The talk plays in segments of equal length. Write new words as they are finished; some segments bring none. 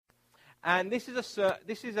And this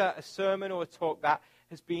is a sermon or a talk that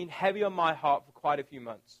has been heavy on my heart for quite a few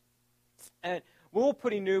months. And we're all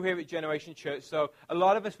pretty new here at Generation Church, so a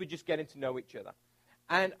lot of us were just getting to know each other.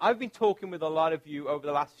 And I've been talking with a lot of you over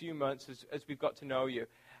the last few months as we've got to know you.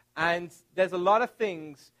 And there's a lot of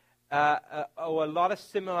things, or a lot of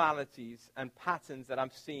similarities and patterns that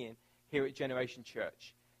I'm seeing here at Generation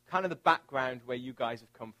Church. Kind of the background where you guys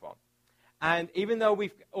have come from. And even though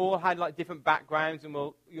we've all had like different backgrounds, and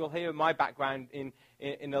you'll hear my background in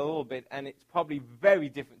a little bit, and it's probably very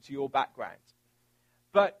different to your background.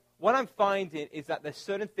 But what I'm finding is that there's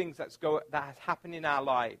certain things that has happened in our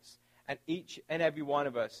lives, and each and every one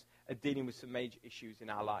of us are dealing with some major issues in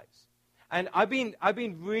our lives. And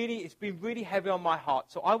it's been really heavy on my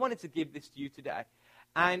heart. So I wanted to give this to you today.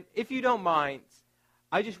 And if you don't mind,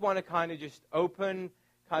 I just want to kind of just open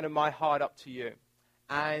kind of my heart up to you.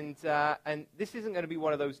 And this isn't going to be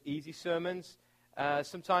one of those easy sermons.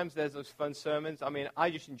 Sometimes there's those fun sermons. I mean, I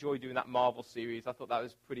just enjoy doing that Marvel series. I thought that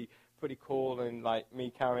was pretty cool, and like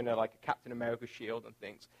me carrying a Captain America shield and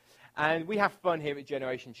things. And we have fun here at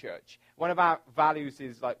Generation Church. One of our values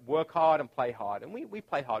is like work hard and play hard. And we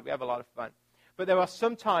play hard. We have a lot of fun. But there are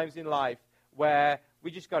some times in life where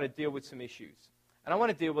we just got to deal with some issues. And I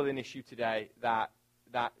want to deal with an issue today that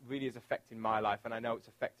really is affecting my life, and I know it's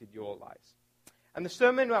affected your lives. And the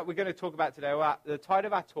sermon that we're going to talk about today, the title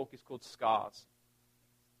of our talk is called Scars.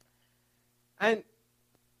 And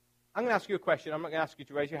I'm going to ask you a question. I'm not going to ask you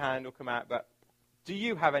to raise your hand or come out, but do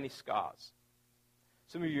you have any scars?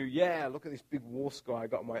 Some of you, yeah, look at this big war scar I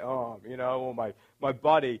got on my arm, or my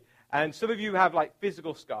body. And some of you have like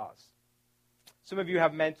physical scars. Some of you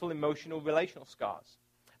have mental, emotional, relational scars.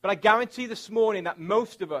 But I guarantee this morning that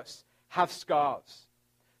most of us have scars.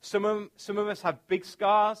 Some of us have big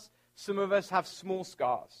scars. Some of us have small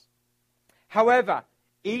scars. However,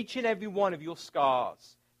 each and every one of your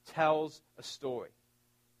scars tells a story.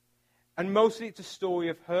 And mostly it's a story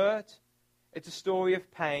of hurt, it's a story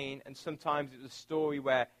of pain, and sometimes it's a story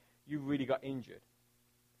where you really got injured.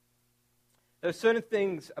 There are certain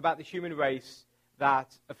things about the human race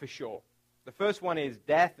that are for sure. The first one is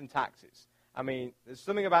death and taxes. I mean, there's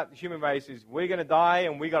something about the human race is we're going to die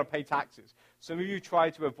and we're going to pay taxes. Some of you try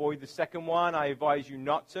to avoid the second one. I advise you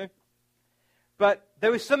not to. But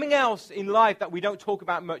there is something else in life that we don't talk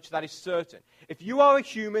about much that is certain. If you are a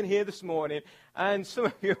human here this morning, and some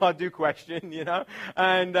of you I do question,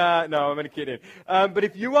 and no, I'm only kidding. But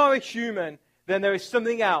if you are a human, then there is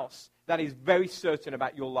something else that is very certain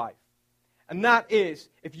about your life. And that is,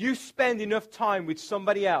 if you spend enough time with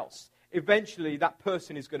somebody else, eventually that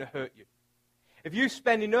person is going to hurt you. If you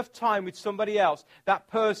spend enough time with somebody else, that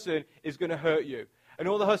person is going to hurt you. And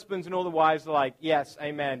all the husbands and all the wives are like, yes,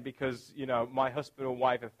 amen, because, my husband or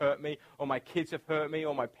wife have hurt me, or my kids have hurt me,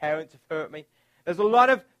 or my parents have hurt me. There's a lot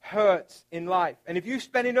of hurts in life. And if you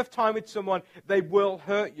spend enough time with someone, they will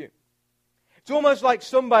hurt you. It's almost like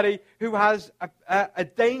somebody who has a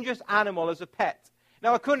dangerous animal as a pet.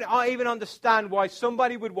 Now, I couldn't even understand why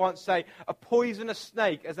somebody would want, say, a poisonous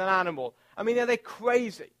snake as an animal. I mean, are they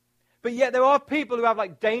crazy? But yet there are people who have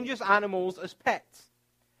like dangerous animals as pets.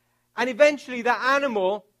 And eventually that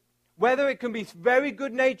animal, whether it can be very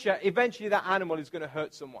good nature, eventually that animal is going to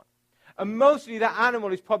hurt someone. And mostly that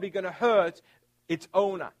animal is probably going to hurt its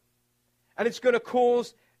owner. And it's going to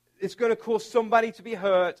cause somebody to be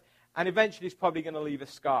hurt, and eventually it's probably going to leave a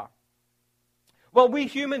scar. Well, we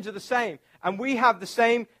humans are the same, and we have the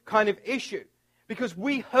same kind of issue, because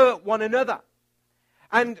we hurt one another.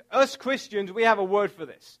 And us Christians, we have a word for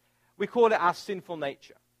this. We call it our sinful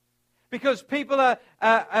nature. Because people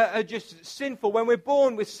are just sinful. When we're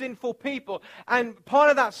born with sinful people, and part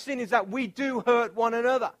of that sin is that we do hurt one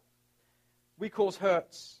another. We cause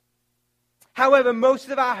hurts. However, most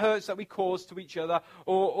of our hurts that we cause to each other,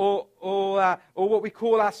 or what we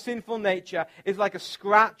call our sinful nature, is like a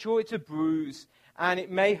scratch or it's a bruise, and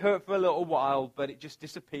it may hurt for a little while, but it just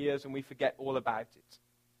disappears and we forget all about it.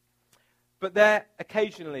 But there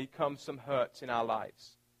occasionally comes some hurts in our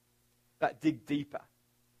lives that dig deeper,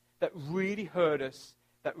 that really hurt us,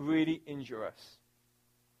 that really injure us.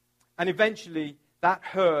 And eventually, that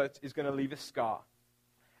hurt is going to leave a scar.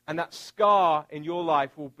 And that scar in your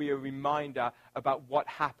life will be a reminder about what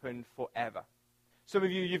happened forever. Some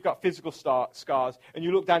of you, you've got physical scars, and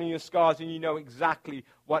you look down in your scars and you know exactly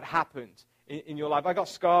what happened in your life. I got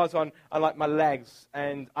scars on like my legs,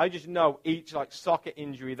 and I just know each like soccer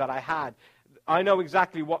injury that I had. I know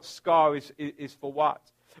exactly what scar is for what.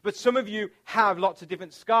 But some of you have lots of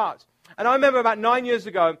different scars. And I remember about 9 years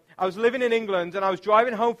ago, I was living in England, and I was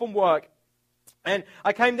driving home from work, And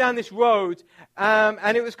I came down this road,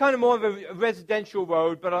 and it was kind of more of a residential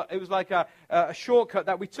road, but it was like a shortcut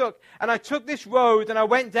that we took. And I took this road, and I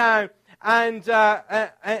went down, and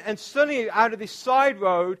suddenly out of this side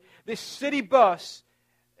road, this city bus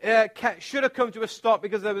should have come to a stop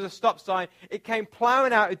because there was a stop sign. It came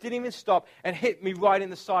plowing out, it didn't even stop, and hit me right in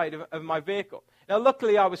the side of my vehicle. Now,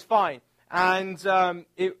 luckily, I was fine. And, there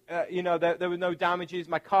were no damages.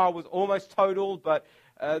 My car was almost totaled, but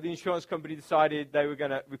the insurance company decided they were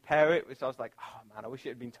going to repair it, which I was like, oh, man, I wish it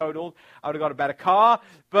had been totaled. I would have got a better car.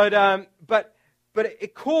 But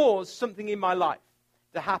it caused something in my life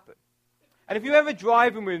to happen. And if you're ever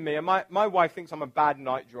driving with me, and my wife thinks I'm a bad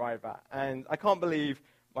night driver, and I can't believe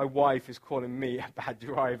my wife is calling me a bad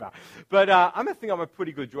driver. But I think I'm a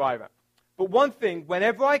pretty good driver. But one thing,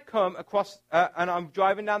 whenever I come across, and I'm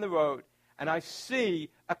driving down the road, and I see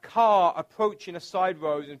a car approaching a side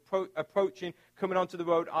road and coming onto the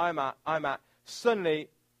road I'm at, suddenly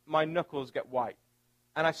my knuckles get white.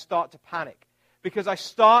 And I start to panic. Because I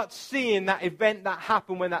start seeing that event that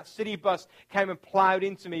happened when that city bus came and plowed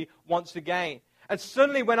into me once again. And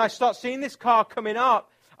suddenly when I start seeing this car coming up,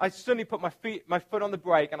 I suddenly put my foot on the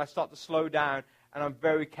brake and I start to slow down, and I'm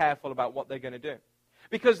very careful about what they're going to do.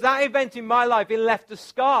 Because that event in my life, it left a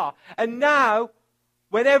scar. And now,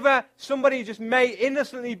 whenever somebody just may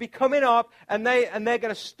innocently be coming up and they're going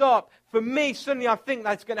to stop, for me, suddenly I think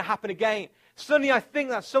that's going to happen again. Suddenly I think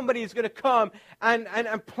that somebody is going to come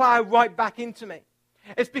and plow right back into me.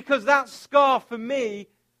 It's because that scar for me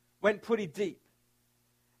went pretty deep.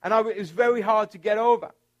 And it was very hard to get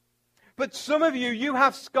over. But some of you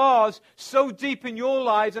have scars so deep in your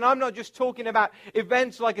lives, and I'm not just talking about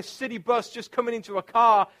events like a city bus just coming into a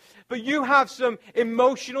car, but you have some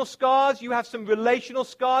emotional scars, you have some relational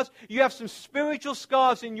scars, you have some spiritual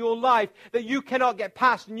scars in your life that you cannot get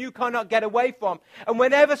past and you cannot get away from. And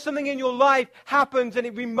whenever something in your life happens and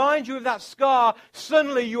it reminds you of that scar,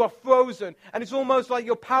 suddenly you are frozen, and it's almost like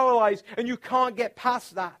you're paralyzed and you can't get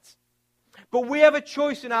past that. But we have a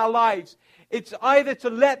choice in our lives. It's either to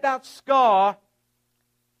let that scar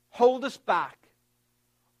hold us back,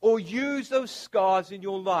 or use those scars in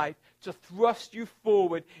your life to thrust you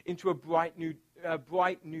forward into a bright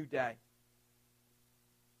new day.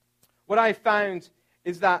 What I found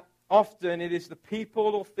is that often it is the people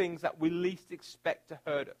or things that we least expect to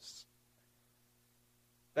hurt us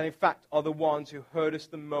that in fact are the ones who hurt us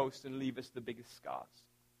the most and leave us the biggest scars.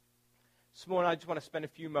 This morning I just want to spend a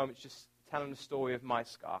few moments just telling the story of my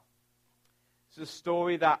scar. It's a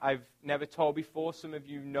story that I've never told before. Some of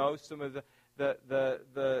you know some of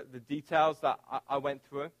the details that I went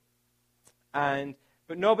through.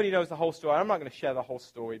 But nobody knows the whole story. I'm not going to share the whole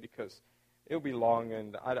story because it'll be long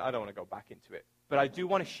and I don't want to go back into it. But I do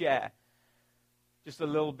want to share just a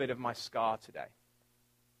little bit of my scar today.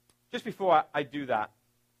 Just before I do that,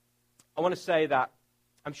 I want to say that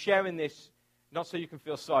I'm sharing this not so you can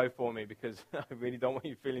feel sorry for me, because I really don't want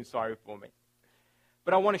you feeling sorry for me.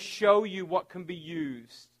 But I want to show you what can be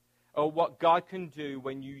used, or what God can do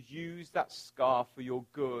when you use that scar for your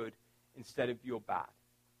good instead of your bad.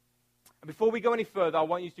 And before we go any further, I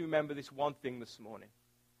want you to remember this one thing this morning.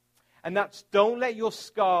 And that's, don't let your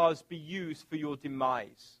scars be used for your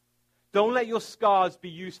demise. Don't let your scars be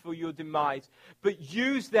used for your demise, but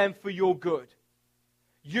use them for your good.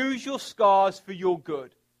 Use your scars for your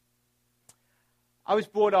good. I was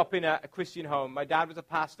brought up in a Christian home. My dad was a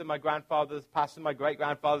pastor, my grandfather was a pastor, my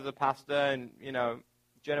great-grandfather was a pastor, and,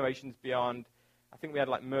 generations beyond. I think we had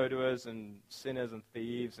like murderers and sinners and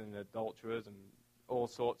thieves and adulterers and all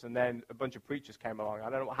sorts, and then a bunch of preachers came along. I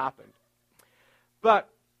don't know what happened. But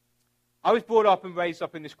I was brought up and raised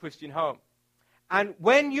up in this Christian home. And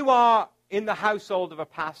when you are in the household of a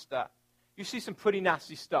pastor, you see some pretty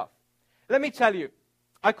nasty stuff. Let me tell you,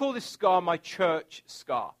 I call this scar my church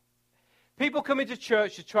scar. People come into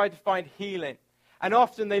church to try to find healing, and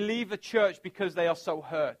often they leave a church because they are so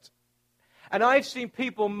hurt. And I've seen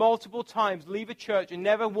people multiple times leave a church and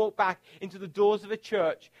never walk back into the doors of a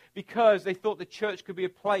church because they thought the church could be a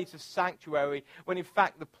place of sanctuary, when in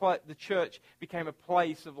fact the church became a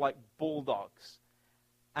place of like bulldogs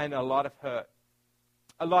and a lot of hurt.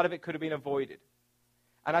 A lot of it could have been avoided.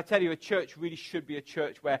 And I tell you, a church really should be a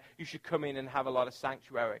church where you should come in and have a lot of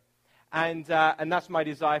sanctuary. And that's my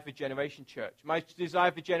desire for Generation Church. My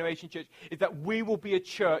desire for Generation Church is that we will be a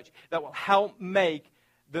church that will help make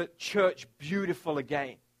the church beautiful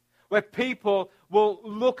again. Where people will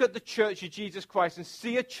look at the church of Jesus Christ and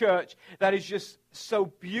see a church that is just so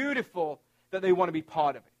beautiful that they want to be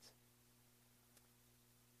part of it.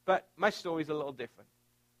 But my story is a little different.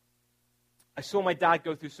 I saw my dad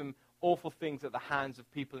go through some awful things at the hands of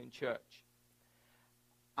people in church.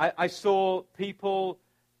 I saw people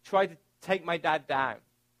try to take my dad down.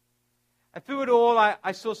 And through it all,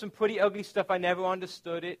 I saw some pretty ugly stuff. I never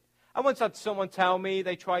understood it. I once had someone tell me,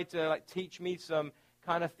 they tried to teach me some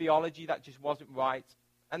kind of theology that just wasn't right.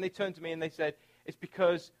 And they turned to me and they said, it's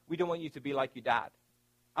because we don't want you to be like your dad.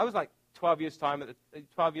 I was like 12 years at the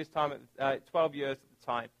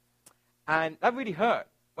time. And that really hurt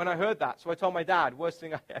when I heard that. So I told my dad, worst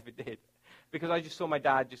thing I ever did. Because I just saw my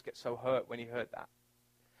dad just get so hurt when he heard that.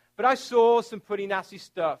 But I saw some pretty nasty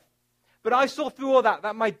stuff. But I saw through all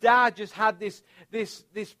that my dad just had this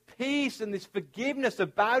peace and this forgiveness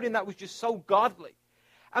about him that was just so godly.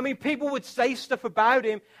 I mean, people would say stuff about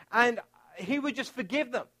him, and he would just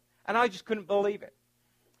forgive them. And I just couldn't believe it.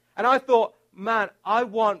 And I thought, man, I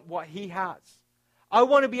want what he has. I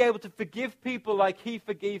want to be able to forgive people like he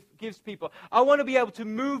forgives people. I want to be able to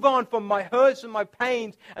move on from my hurts and my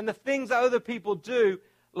pains and the things that other people do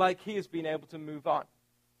like he has been able to move on.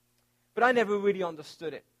 But I never really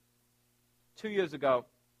understood it. 2 years ago,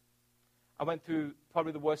 I went through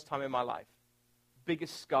probably the worst time in my life.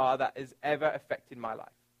 Biggest scar that has ever affected my life.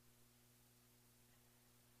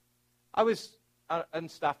 I was on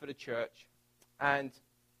staff at a church, and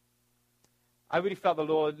I really felt the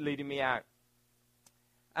Lord leading me out.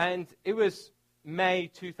 And it was May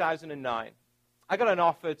 2009. I got an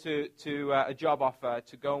offer a job offer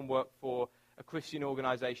to go and work for a Christian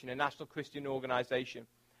organization, a national Christian organization.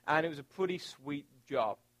 And it was a pretty sweet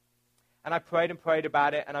job. And I prayed and prayed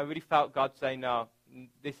about it, and I really felt God say, no,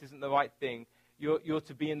 this isn't the right thing. You're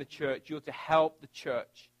to be in the church. You're to help the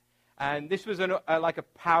church. And this was like a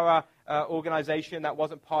power organization that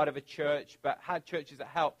wasn't part of a church, but had churches that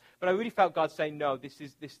helped. But I really felt God say, no, this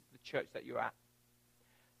is the church that you're at.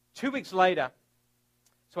 2 weeks later,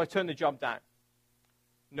 so I turned the job down,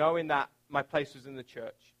 knowing that my place was in the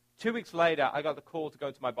church. 2 weeks later, I got the call to go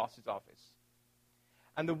into my boss's office.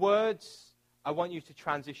 And the words, I want you to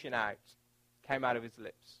transition out, came out of his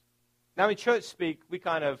lips. Now, in church speak, we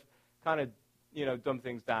kind of, dumb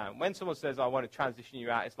things down. When someone says, I want to transition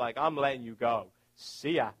you out, it's like, I'm letting you go.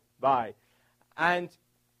 See ya. Bye. And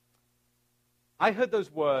I heard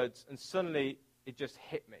those words, and suddenly it just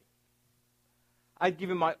hit me. I'd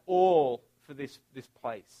given my all for this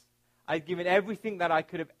place. I'd given everything that I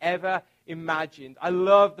could have ever imagined. I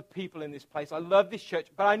love the people in this place. I love this church,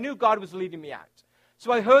 but I knew God was leading me out.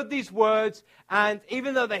 So I heard these words, and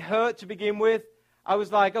even though they hurt to begin with, I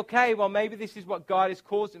was like, okay, well, maybe this is what God is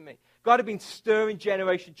causing me. God had been stirring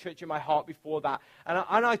Generation Church in my heart before that. And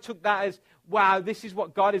I took that as, wow, this is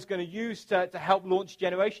what God is going to use to help launch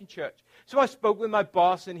Generation Church. So I spoke with my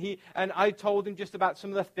boss, and I told him just about some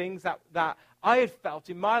of the things that I had felt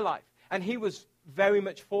in my life. And he was very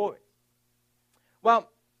much for it. Well,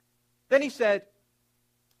 then he said,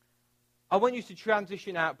 I want you to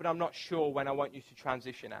transition out, but I'm not sure when I want you to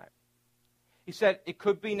transition out. He said, it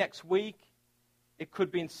could be next week. It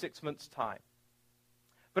could be in 6 months' time.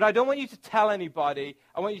 But I don't want you to tell anybody.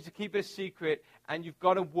 I want you to keep it a secret, and you've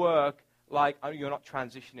got to work like you're not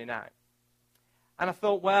transitioning out. And I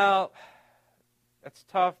thought, well, that's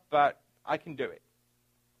tough, but I can do it.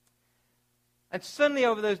 And suddenly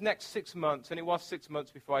over those next 6 months, and it was 6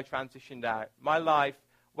 months before I transitioned out, my life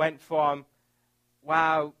went from,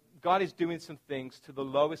 wow, God is doing some things, to the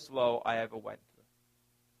lowest low I ever went through.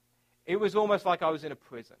 It was almost like I was in a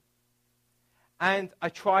prison. And I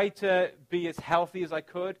tried to be as healthy as I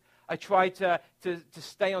could. I tried to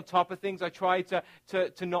stay on top of things. I tried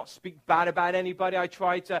to not speak bad about anybody. I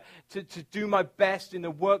tried to do my best in the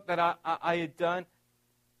work that I had done.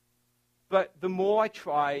 But the more I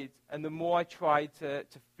tried, and the more I tried to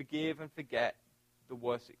forgive and forget, the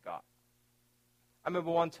worse it got. I remember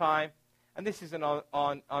one time, and this isn't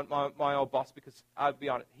on my old boss, because I'll be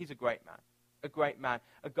honest, he's a great man, a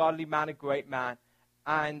godly man, a great man.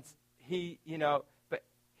 And but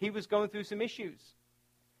he was going through some issues.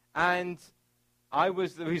 And I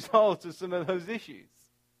was the result of some of those issues.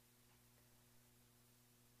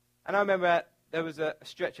 And I remember there was a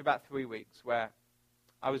stretch of about 3 weeks where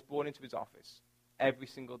I was brought into his office every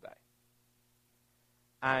single day.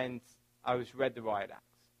 And I was read the riot acts.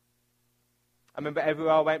 I remember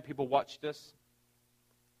everywhere I went, people watched us.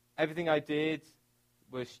 Everything I did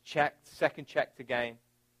was checked, second checked again.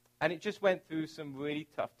 And it just went through some really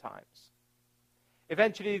tough times.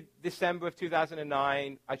 Eventually, December of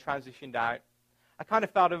 2009, I transitioned out. I kind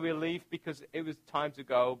of felt a relief because it was time to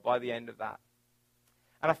go by the end of that.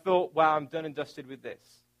 And I thought, wow, I'm done and dusted with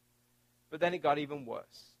this. But then it got even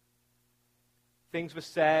worse. Things were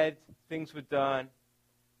said, things were done,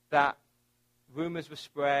 that rumors were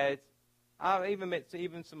spread,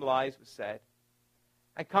 even some lies were said.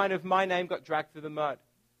 And kind of my name got dragged through the mud.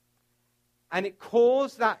 And it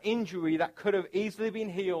caused that injury that could have easily been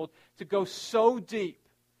healed to go so deep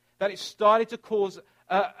that it started to cause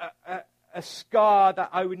a scar that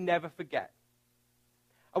I would never forget.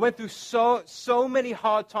 I went through so many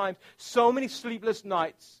hard times, so many sleepless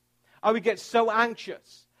nights. I would get so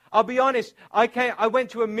anxious. I'll be honest, I went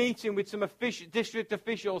to a meeting with some district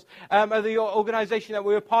officials of the organization that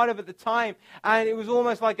we were part of at the time, and it was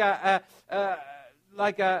almost like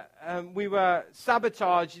we were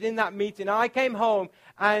sabotaged in that meeting. And I came home,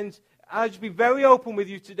 and I'll just be very open with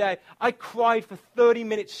you today. I cried for 30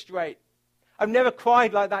 minutes straight. I've never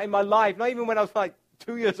cried like that in my life, not even when I was like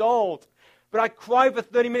 2 years old. But I cried for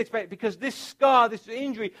 30 minutes because this scar, this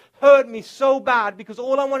injury, hurt me so bad because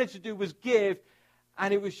all I wanted to do was give,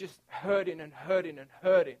 and it was just hurting and hurting and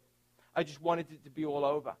hurting. I just wanted it to be all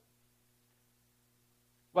over.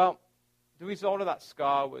 Well, the result of that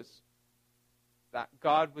scar was that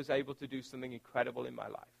God was able to do something incredible in my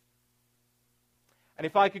life. And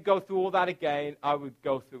if I could go through all that again, I would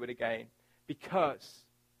go through it again because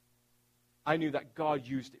I knew that God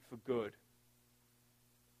used it for good.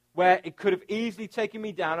 Where it could have easily taken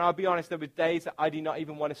me down, and I'll be honest, there were days that I did not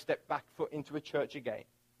even want to step back foot into a church again.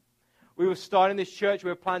 We were starting this church, we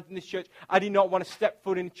were planting this church. I did not want to step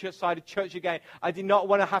foot inside a church again. I did not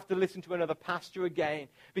want to have to listen to another pastor again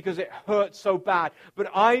because it hurt so bad.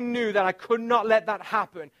 But I knew that I could not let that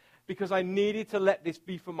happen because I needed to let this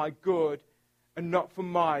be for my good and not for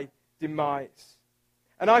my demise.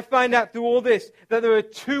 And I find out through all this that there are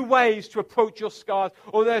two ways to approach your scars,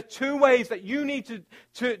 or there are two ways that you need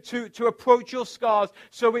to approach your scars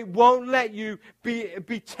so it won't let you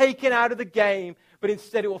be taken out of the game, but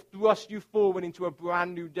instead it will thrust you forward into a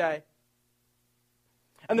brand new day.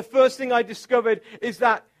 And the first thing I discovered is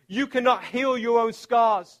that you cannot heal your own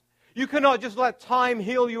scars. You cannot just let time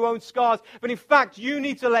heal your own scars, but in fact you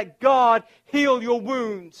need to let God heal your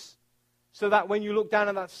wounds. So that when you look down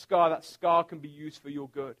at that scar can be used for your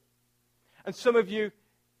good. And some of you,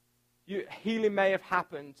 healing may have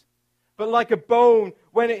happened. But like a bone,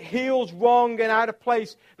 when it heals wrong and out of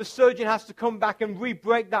place, the surgeon has to come back and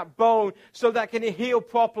re-break that bone so that it can heal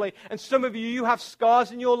properly. And some of you, you have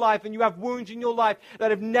scars in your life and you have wounds in your life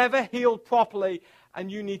that have never healed properly. And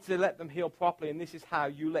you need to let them heal properly. And this is how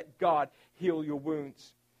you let God heal your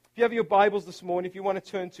wounds. If you have your Bibles this morning, if you want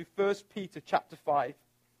to turn to 1 Peter chapter 5.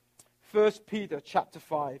 1 Peter chapter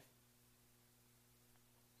 5.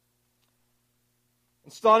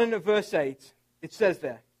 And starting at verse 8, it says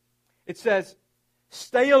there, it says,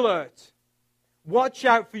 "Stay alert. Watch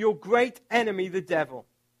out for your great enemy, the devil.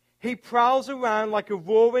 He prowls around like a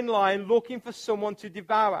roaring lion looking for someone to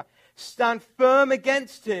devour. Stand firm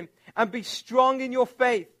against him and be strong in your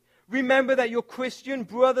faith. Remember that your Christian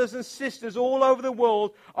brothers and sisters all over the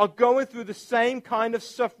world are going through the same kind of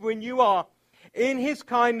suffering you are. In his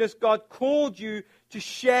kindness, God called you to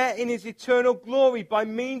share in his eternal glory by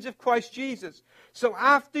means of Christ Jesus. So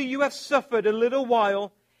after you have suffered a little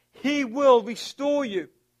while, he will restore you,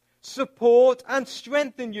 support and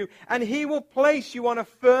strengthen you, and he will place you on a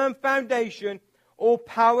firm foundation. All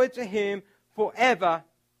power to him forever.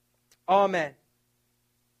 Amen."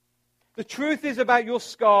 The truth is about your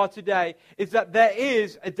scar today is that there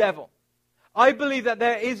is a devil. I believe that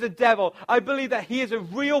there is a devil. I believe that he is a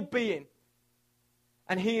real being.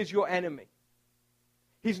 And he is your enemy.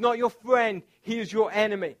 He's not your friend. He is your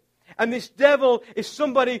enemy. And this devil is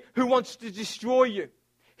somebody who wants to destroy you.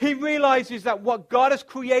 He realizes that what God has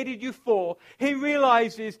created you for, he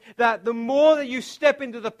realizes that the more that you step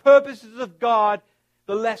into the purposes of God,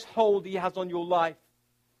 the less hold he has on your life.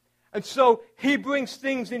 And so he brings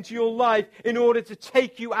things into your life in order to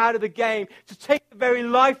take you out of the game, to take the very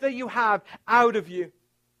life that you have out of you.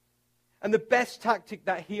 And the best tactic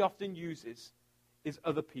that he often uses is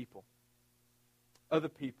other people. Other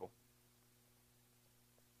people.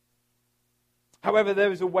 However,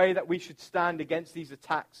 there is a way that we should stand against these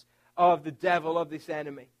attacks of the devil, of this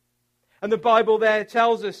enemy. And the Bible there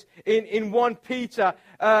tells us in 1 Peter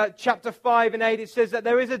chapter 5 and 8, it says that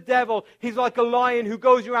there is a devil. He's like a lion who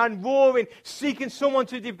goes around roaring, seeking someone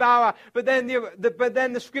to devour. But then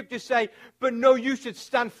the scriptures say, but no, you should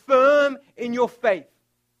stand firm in your faith.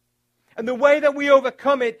 And the way that we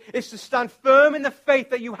overcome it is to stand firm in the faith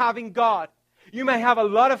that you have in God. You may have a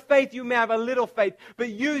lot of faith, you may have a little faith, but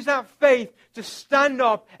use that faith to stand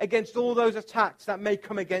up against all those attacks that may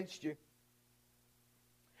come against you.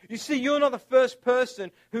 You see, you're not the first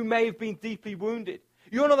person who may have been deeply wounded.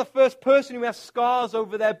 You're not the first person who has scars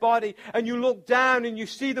over their body, and you look down and you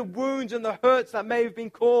see the wounds and the hurts that may have been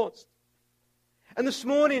caused. And this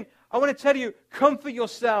morning, I want to tell you, comfort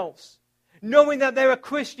yourselves. knowing that there are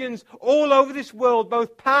Christians all over this world,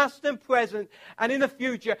 both past and present, and in the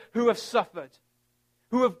future, who have suffered,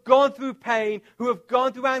 who have gone through pain, who have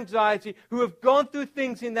gone through anxiety, who have gone through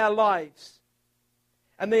things in their lives.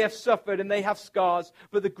 And they have suffered and they have scars.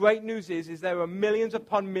 But the great news is there are millions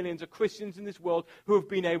upon millions of Christians in this world who have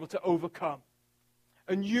been able to overcome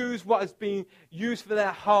and use what has been used for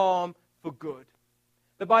their harm for good.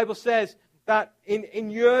 The Bible says that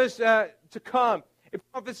in years to come, it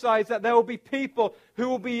prophesies that there will be people who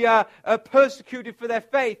will be persecuted for their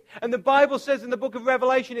faith. And the Bible says in the book of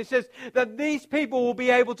Revelation, it says that these people will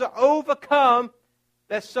be able to overcome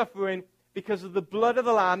their suffering because of the blood of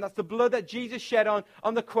the Lamb. That's the blood that Jesus shed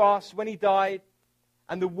on the cross when he died,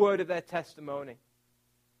 and the word of their testimony.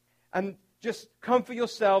 And just comfort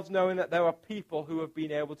yourselves knowing that there are people who have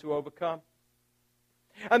been able to overcome.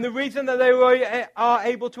 And the reason that they are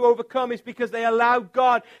able to overcome is because they allowed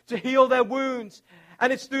God to heal their wounds.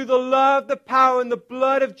 And it's through the love, the power, and the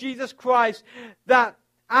blood of Jesus Christ that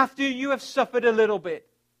after you have suffered a little bit,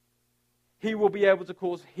 he will be able to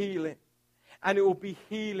cause healing. And it will be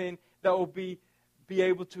healing that will be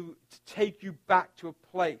able to take you back to a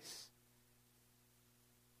place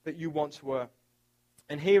that you once were.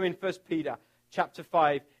 And here in 1 Peter chapter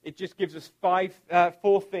 5, it just gives us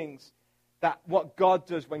four things that what God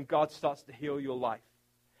does when God starts to heal your life.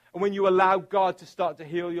 And when you allow God to start to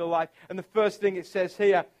heal your life. And the first thing it says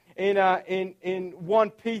here in 1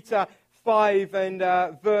 Peter 5 and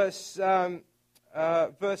verse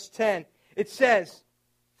 10, it says,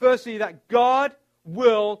 firstly, that God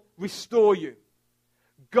will restore you.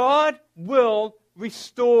 God will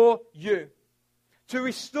restore you. To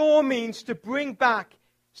restore means to bring back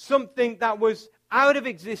something that was out of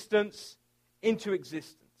existence into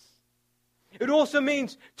existence. It also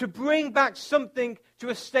means to bring back something to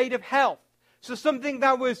a state of health. So something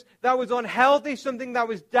that was unhealthy, something that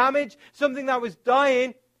was damaged, something that was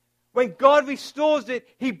dying, when God restores it,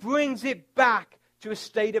 he brings it back to a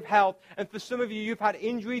state of health. And for some of you, you've had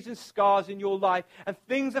injuries and scars in your life, and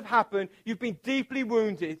things have happened. You've been deeply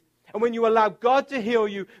wounded. And when you allow God to heal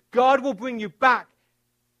you, God will bring you back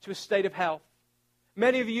to a state of health.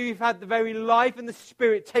 Many of you have had the very life and the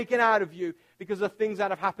spirit taken out of you because of things that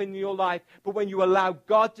have happened in your life. But when you allow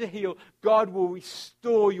God to heal, God will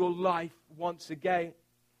restore your life once again.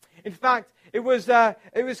 In fact, it was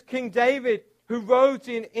King David who wrote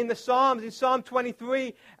in the Psalms, in Psalm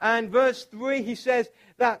 23 and verse 3, he says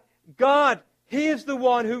that God, he is the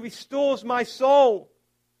one who restores my soul.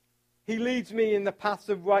 He leads me in the paths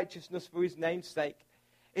of righteousness for his name's sake.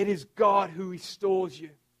 It is God who restores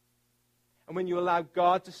you. And when you allow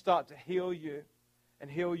God to start to heal you and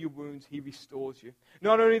heal your wounds, he restores you.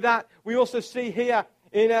 Not only that, we also see here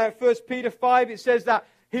in 1 Peter 5, it says that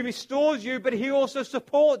he restores you, but he also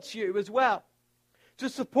supports you as well. To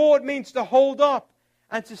support means to hold up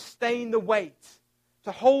and sustain the weight.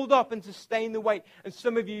 To hold up and sustain the weight. And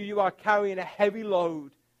some of you are carrying a heavy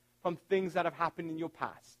load from things that have happened in your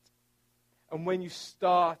past. And when you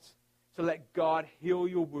start to let God heal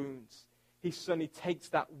your wounds, he suddenly takes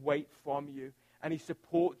that weight from you and he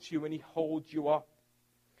supports you and he holds you up.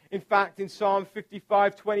 In fact, in Psalm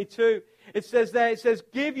 55:22, it says,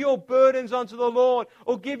 give your burdens unto the Lord,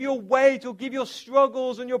 or give your weight, or give your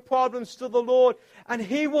struggles and your problems to the Lord, and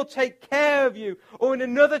he will take care of you. Or in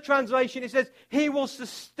another translation, it says, he will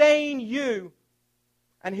sustain you,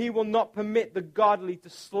 and he will not permit the godly to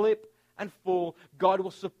slip and fall. God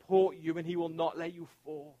will support you, and he will not let you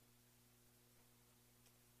fall.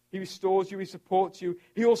 He restores you, he supports you.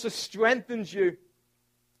 He also strengthens you.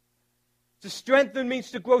 To strengthen means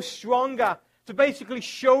to grow stronger, to basically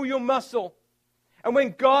show your muscle. And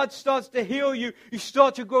when God starts to heal you, you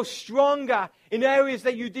start to grow stronger in areas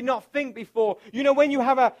that you did not think before. You know, when you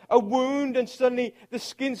have a wound and suddenly the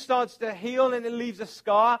skin starts to heal and it leaves a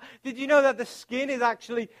scar, did you know that the skin is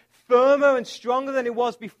actually firmer and stronger than it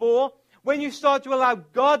was before? When you start to allow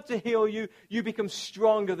God to heal you, you become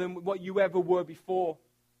stronger than what you ever were before.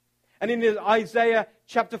 And in Isaiah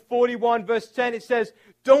chapter 41, verse 10, it says,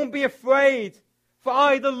 don't be afraid, for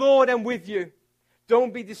I, the Lord, am with you.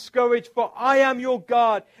 Don't be discouraged, for I am your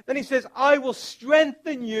God. Then he says, I will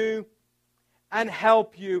strengthen you and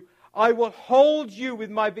help you. I will hold you with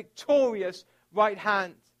my victorious right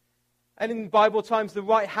hand. And in Bible times, the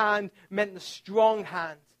right hand meant the strong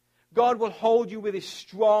hand. God will hold you with his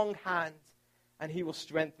strong hand, and he will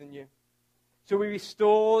strengthen you. So he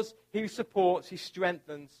restores, he supports, he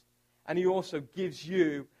strengthens. And he also gives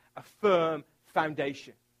you a firm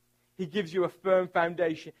foundation. He gives you a firm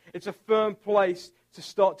foundation. It's a firm place to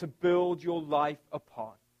start to build your life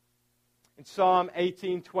upon. In Psalm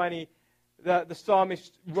 18:20, the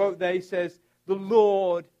psalmist wrote there, he says, the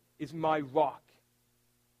Lord is my rock.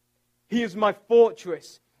 He is my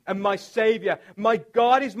fortress and my Savior. My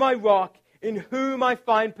God is my rock, in whom I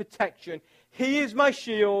find protection. He is my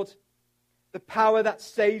shield, the power that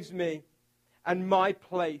saves me, and my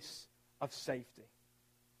place of safety.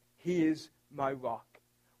 He is my rock.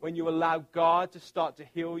 When you allow God to start to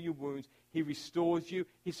heal your wounds, He restores you,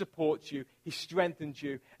 He supports you, He strengthens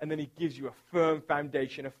you, and then He gives you a firm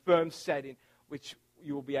foundation, a firm setting, which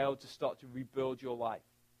you will be able to start to rebuild your life.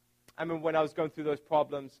 I remember when I was going through those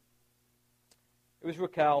problems, it was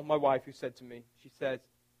Raquel, my wife, who said to me, she said,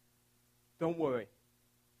 don't worry.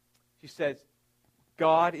 She says,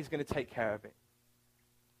 God is going to take care of it.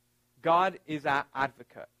 God is our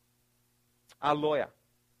advocate, our lawyer.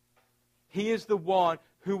 He is the one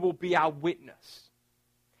who will be our witness.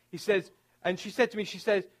 He says, and she said to me, she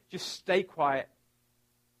says, just stay quiet.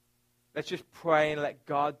 Let's just pray and let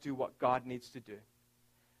God do what God needs to do.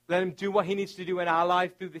 Let Him do what He needs to do in our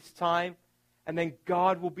life through this time, and then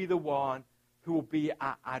God will be the one who will be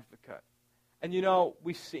our advocate. And you know,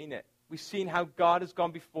 we've seen it. We've seen how God has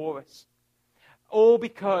gone before us. All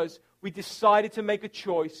because we decided to make a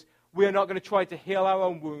choice. We are not going to try to heal our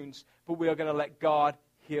own wounds, but we are going to let God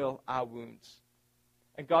heal our wounds.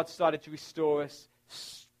 And God started to restore us,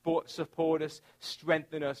 support us,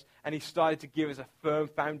 strengthen us, and He started to give us a firm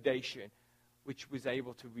foundation which was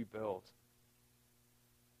able to rebuild.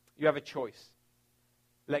 You have a choice.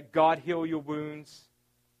 Let God heal your wounds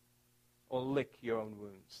or lick your own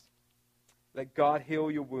wounds. Let God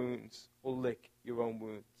heal your wounds or lick your own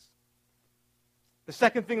wounds. The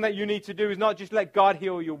second thing that you need to do is not just let God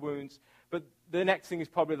heal your wounds, but the next thing is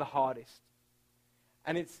probably the hardest.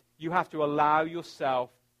 And it's you have to allow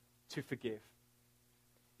yourself to forgive.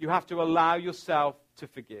 You have to allow yourself to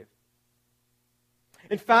forgive.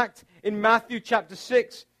 In fact, in Matthew chapter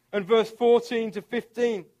 6 and verse 14 to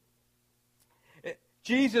 15,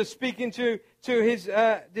 Jesus speaking to His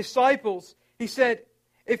disciples, He said,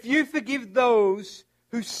 if you forgive those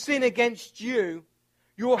who sin against you,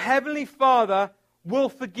 your heavenly Father will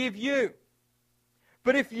forgive you.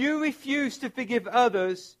 But if you refuse to forgive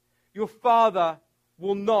others, your Father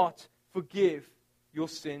will not forgive your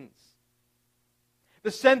sins.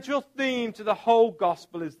 The central theme to the whole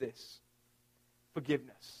gospel is this: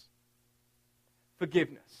 forgiveness.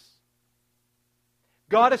 Forgiveness.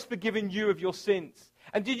 God has forgiven you of your sins.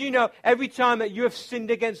 And did you know, every time that you have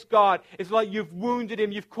sinned against God, it's like you've wounded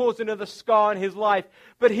Him, you've caused another scar in His life.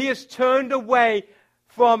 But He has turned away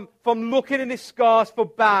from looking at His scars for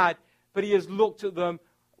bad, but He has looked at them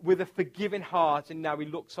with a forgiving heart, and now He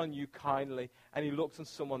looks on you kindly, and He looks on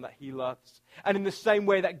someone that He loves. And in the same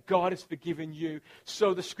way that God has forgiven you,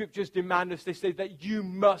 so the Scriptures demand us, they say that you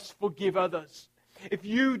must forgive others. If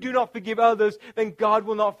you do not forgive others, then God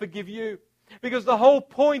will not forgive you. Because the whole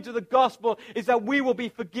point of the gospel is that we will be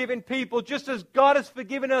forgiven people. Just as God has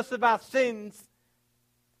forgiven us of our sins,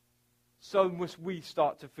 so must we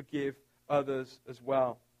start to forgive others as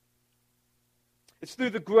well. It's through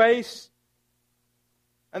the grace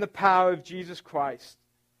and the power of Jesus Christ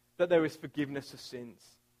that there is forgiveness of sins.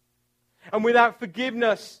 And without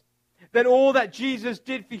forgiveness, then all that Jesus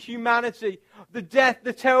did for humanity, the death,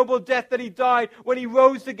 the terrible death that He died, when He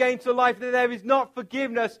rose again to life, that there is not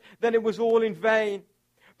forgiveness, then it was all in vain.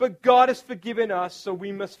 But God has forgiven us, so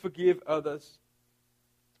we must forgive others.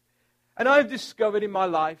 And I've discovered in my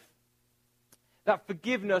life that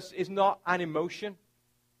forgiveness is not an emotion.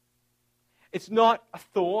 It's not a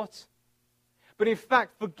thought. But in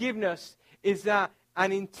fact, forgiveness is an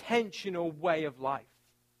intentional way of life.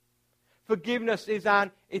 Forgiveness is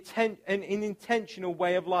an intentional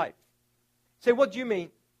way of life. So what do you mean?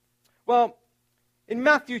 Well, in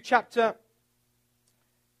Matthew chapter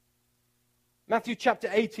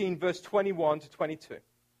 18, verse 21 to 22,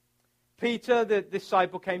 Peter, the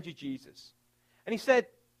disciple, came to Jesus. And he said,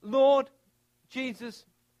 Lord, Jesus,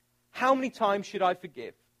 how many times should I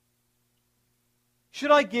forgive?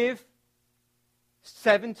 Should I give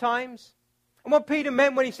 7 times? And what Peter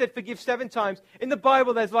meant when he said forgive 7 times, in the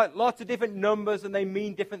Bible there's like lots of different numbers and they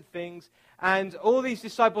mean different things. And all these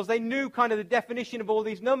disciples, they knew kind of the definition of all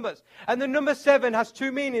these numbers. And the number 7 has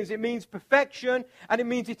 2 meanings. It means perfection and it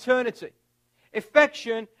means eternity.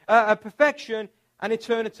 Perfection and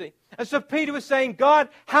eternity. And so Peter was saying, God,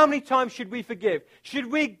 how many times should we forgive?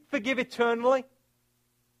 Should we forgive eternally?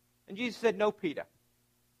 And Jesus said, no, Peter.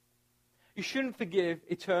 You shouldn't forgive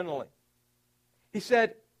eternally. He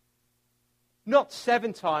said, not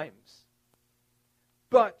 7 times,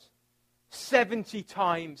 but 70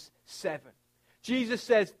 times 7. Jesus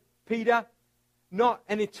says, Peter, not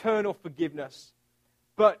an eternal forgiveness,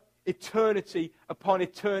 but eternity upon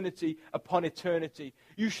eternity upon eternity.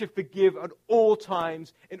 You should forgive at all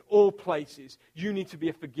times, in all places. You need to be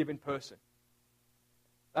a forgiving person.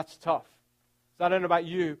 That's tough. So I don't know about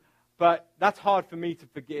you, but that's hard for me to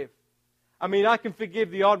forgive. I mean, I can forgive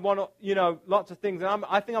the odd one, lots of things, and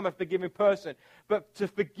I think I'm a forgiving person. But to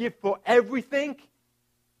forgive for everything,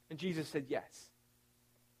 and Jesus said yes.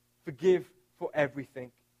 Forgive for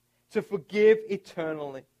everything. To forgive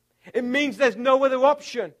eternally. It means there's no other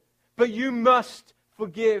option, but you must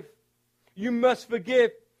forgive. You must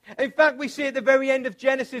forgive. In fact, we see at the very end of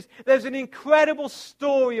Genesis, there's an incredible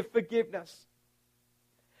story of forgiveness.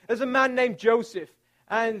 There's a man named Joseph,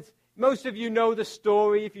 and most of you know the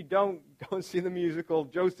story. If you don't, go and see the musical,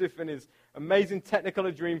 Joseph and his amazing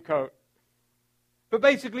Technicolor Dreamcoat. But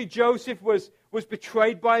basically, Joseph was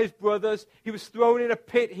betrayed by his brothers. He was thrown in a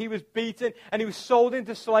pit. He was beaten, and he was sold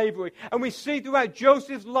into slavery. And we see throughout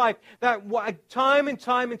Joseph's life that time and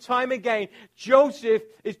time and time again, Joseph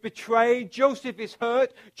is betrayed. Joseph is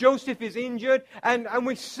hurt. Joseph is injured. And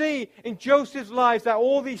we see in Joseph's life that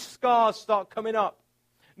all these scars start coming up.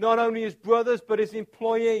 Not only his brothers, but his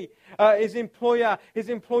employer, his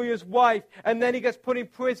employer's wife. And then he gets put in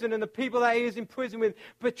prison, and the people that he is in prison with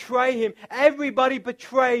betray him. Everybody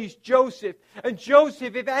betrays Joseph. And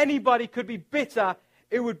Joseph, if anybody could be bitter,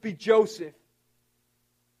 it would be Joseph.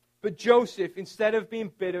 But Joseph, instead of being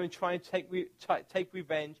bitter and trying to take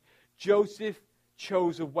revenge, Joseph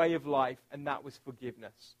chose a way of life, and that was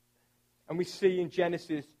forgiveness. And we see in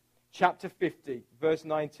Genesis chapter 50, verse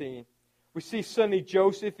 19, we see suddenly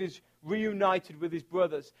Joseph is reunited with his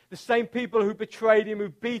brothers. The same people who betrayed him, who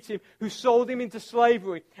beat him, who sold him into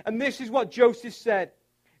slavery. And this is what Joseph said.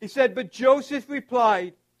 He said, "But Joseph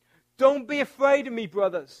replied, 'Don't be afraid of me,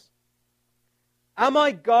 brothers. Am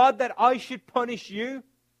I God that I should punish you?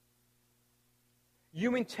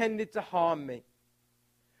 You intended to harm me,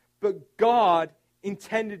 but God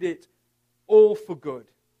intended it all for good.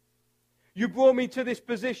 You brought me to this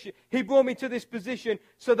position. He brought me to this position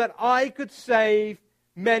so that I could save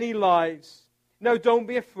many lives. No, don't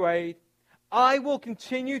be afraid. I will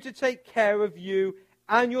continue to take care of you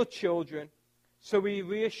and your children.' So he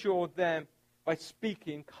reassured them by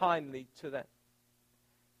speaking kindly to them."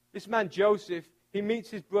 This man Joseph, he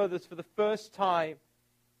meets his brothers for the first time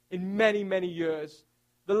in many, many years.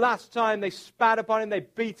 The last time they spat upon him, they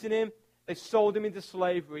beaten him, they sold him into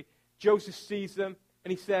slavery. Joseph sees them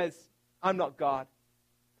and he says, "I'm not God.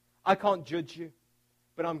 I can't judge you,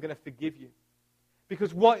 but I'm going to forgive you.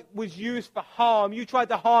 Because what was used for harm, you tried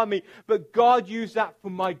to harm me, but God used that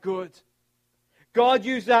for my good. God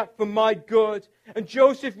used that for my good." And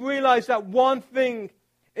Joseph realized that one thing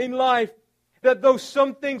in life, that though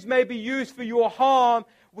some things may be used for your harm,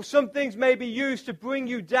 some things may be used to bring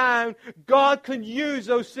you down, God can use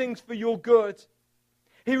those things for your good.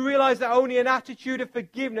 He realized that only an attitude of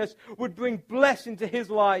forgiveness would bring blessing to his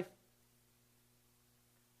life.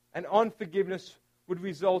 And unforgiveness would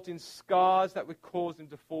result in scars that would cause him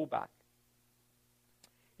to fall back.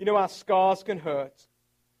 You know, our scars can hurt.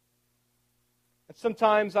 And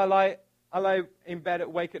sometimes I lie in bed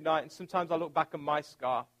awake at night, and sometimes I look back at my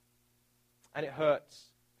scar, and it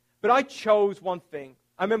hurts. But I chose one thing.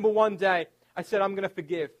 I remember one day, I said, I'm going to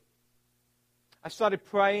forgive. I started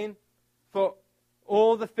praying for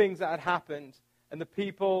all the things that had happened, and the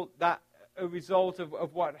people that a result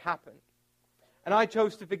of what had happened. And I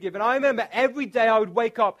chose to forgive. And I remember every day I would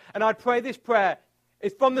wake up and I'd pray this prayer.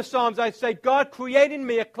 It's from the Psalms. I'd say, "God, create in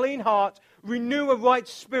me a clean heart, renew a right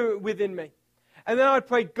spirit within me." And then I'd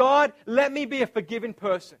pray, "God, let me be a forgiving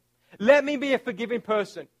person. Let me be a forgiving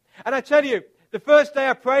person." And I tell you, the first day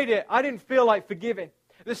I prayed it, I didn't feel like forgiving.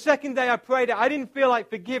 The second day I prayed it, I didn't feel like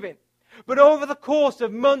forgiving. But over the course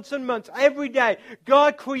of months and months, every day,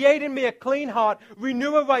 God created me a clean heart,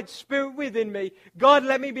 renew a right spirit within me. God,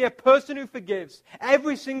 let me be a person who forgives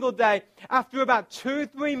every single day. After about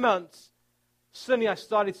 2-3 months, suddenly I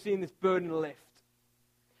started seeing this burden lift.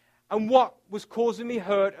 And what was causing me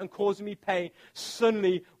hurt and causing me pain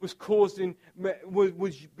suddenly was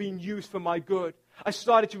being used for my good. I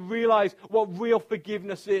started to realize what real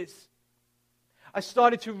forgiveness is. I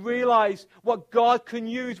started to realize what God can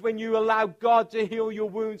use when you allow God to heal your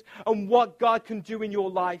wounds and what God can do in your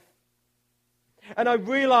life. And I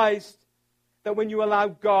realized that when you allow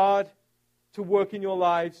God to work in your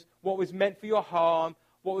lives, what was meant for your harm,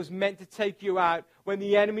 what was meant to take you out, when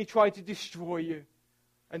the enemy tried to destroy you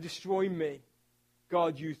and destroy me,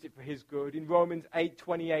 God used it for his good. In Romans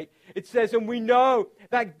 8:28, it says, "And we know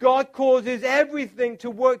that God causes everything to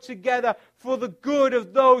work together for the good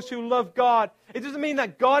of those who love God." It doesn't mean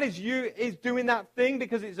that God is doing that thing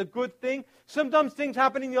because it's a good thing. Sometimes things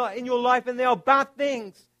happen in your life and they are bad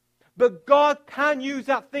things. But God can use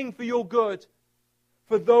that thing for your good,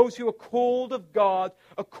 for those who are called of God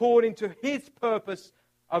according to His purpose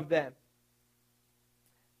of them.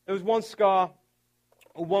 There was one scar,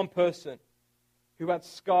 or one person, who had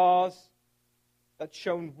scars that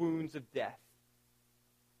showed wounds of death.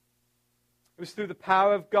 It was through the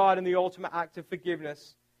power of God and the ultimate act of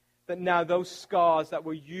forgiveness that now those scars that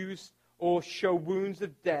were used or show wounds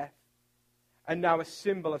of death are now a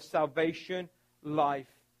symbol of salvation, life,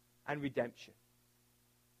 and redemption.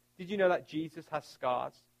 Did you know that Jesus has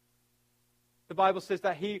scars? The Bible says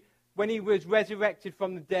that when he was resurrected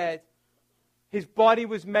from the dead, his body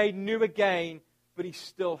was made new again, but he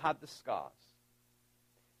still had the scars.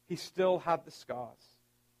 He still had the scars.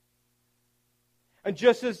 And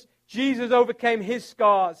just as Jesus overcame his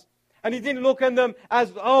scars, and he didn't look at them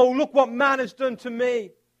as, oh, look what man has done to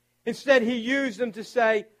me. Instead, he used them to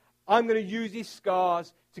say, I'm going to use these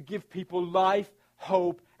scars to give people life,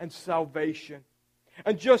 hope, and salvation.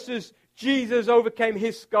 And just as Jesus overcame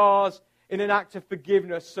his scars in an act of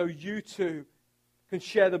forgiveness, so you too can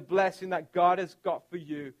share the blessing that God has got for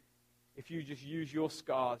you if you just use your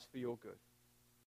scars for your good.